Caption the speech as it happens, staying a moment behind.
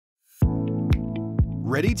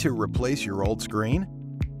Ready to replace your old screen?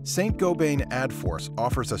 Saint-Gobain ADFORS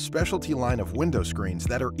offers a specialty line of window screens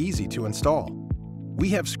that are easy to install. We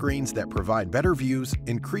have screens that provide better views,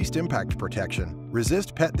 increased impact protection,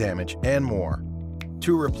 resist pet damage, and more.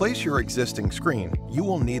 To replace your existing screen, you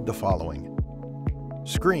will need the following: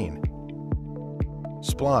 screen,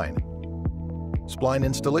 spline, spline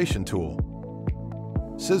installation tool,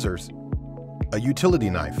 scissors, a utility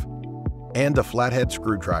knife, and a flathead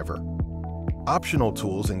screwdriver. Optional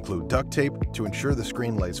tools include duct tape to ensure the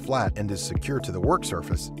screen lays flat and is secure to the work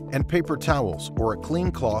surface, and paper towels or a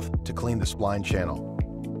clean cloth to clean the spline channel.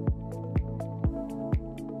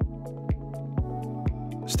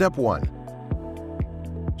 Step 1.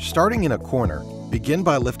 Starting in a corner, begin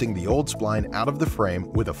by lifting the old spline out of the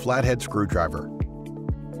frame with a flathead screwdriver.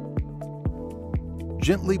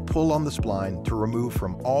 Gently pull on the spline to remove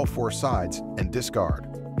from all four sides and discard.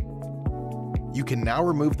 You can now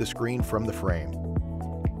remove the screen from the frame.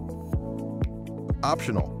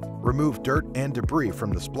 Optional, remove dirt and debris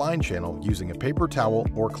from the spline channel using a paper towel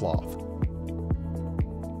or cloth.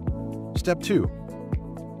 Step 2.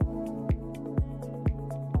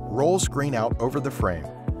 Roll screen out over the frame,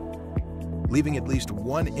 leaving at least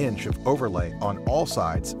 1 inch of overlay on all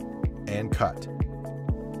sides, and cut.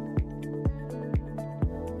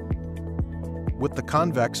 With the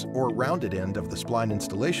convex or rounded end of the spline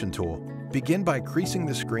installation tool, begin by creasing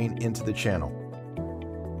the screen into the channel.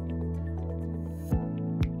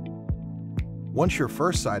 Once your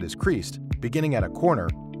first side is creased, beginning at a corner,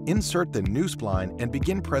 insert the new spline and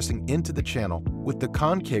begin pressing into the channel with the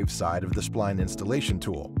concave side of the spline installation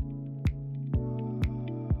tool.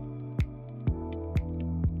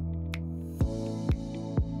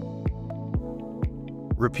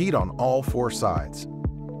 Repeat on all four sides.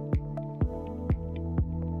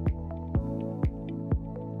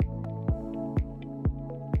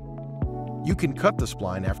 You can cut the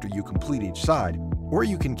spline after you complete each side, or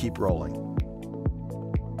you can keep rolling.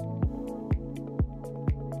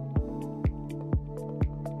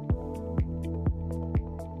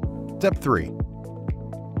 Step 3.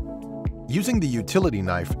 Using the utility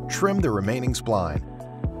knife, trim the remaining spline.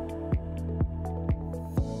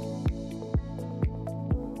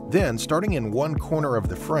 Then, starting in one corner of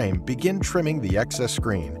the frame, begin trimming the excess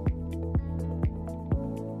screen.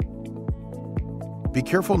 Be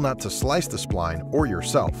careful not to slice the spline or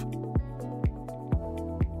yourself.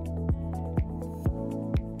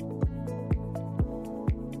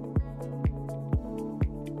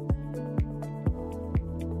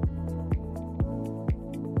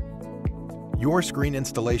 Your screen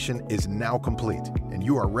installation is now complete, and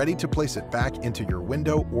you are ready to place it back into your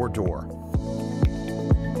window or door.